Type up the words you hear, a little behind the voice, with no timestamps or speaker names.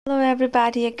Hello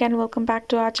everybody, again welcome back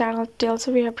to our channel. Today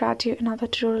also we have brought you another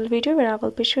tutorial video where I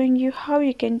will be showing you how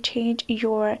you can change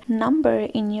your number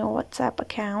in your WhatsApp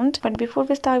account. But before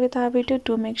we start with our video,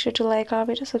 do make sure to like our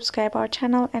video, subscribe our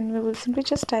channel, and we will simply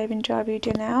just dive into our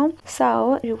video now.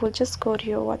 So you will just go to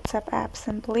your WhatsApp app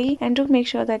simply, and do make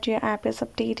sure that your app is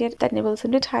updated. Then you will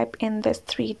simply type in this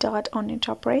three dot on your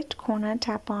top right corner,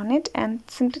 tap on it, and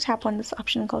simply tap on this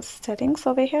option called settings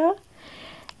over here.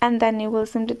 And then you will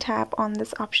simply tap on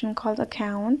this option called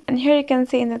account, and here you can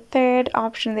see in the third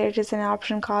option there is an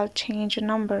option called change your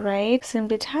number, right?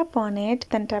 Simply tap on it,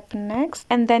 then tap on next,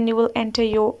 and then you will enter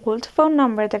your old phone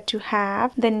number that you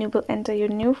have. Then you will enter your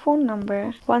new phone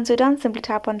number. Once you're done, simply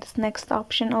tap on this next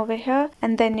option over here,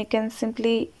 and then you can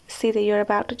simply see that you're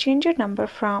about to change your number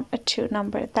from a to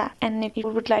number that. And if you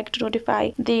would like to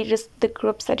notify the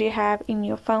groups that you have in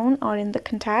your phone or in the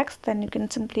contacts, then you can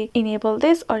simply enable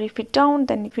this, or if you don't,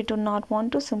 then if you do not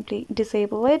want to, simply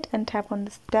disable it and tap on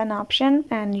this done option,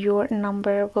 and your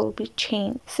number will be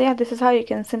changed. So yeah, this is how you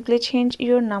can simply change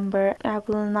your number. I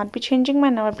will not be changing my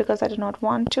number because I do not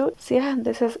want to. So yeah,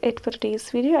 this is it for today's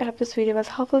video. I hope this video was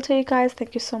helpful to you guys.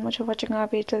 Thank you so much for watching our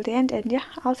video till the end, and yeah,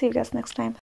 I'll see you guys next time.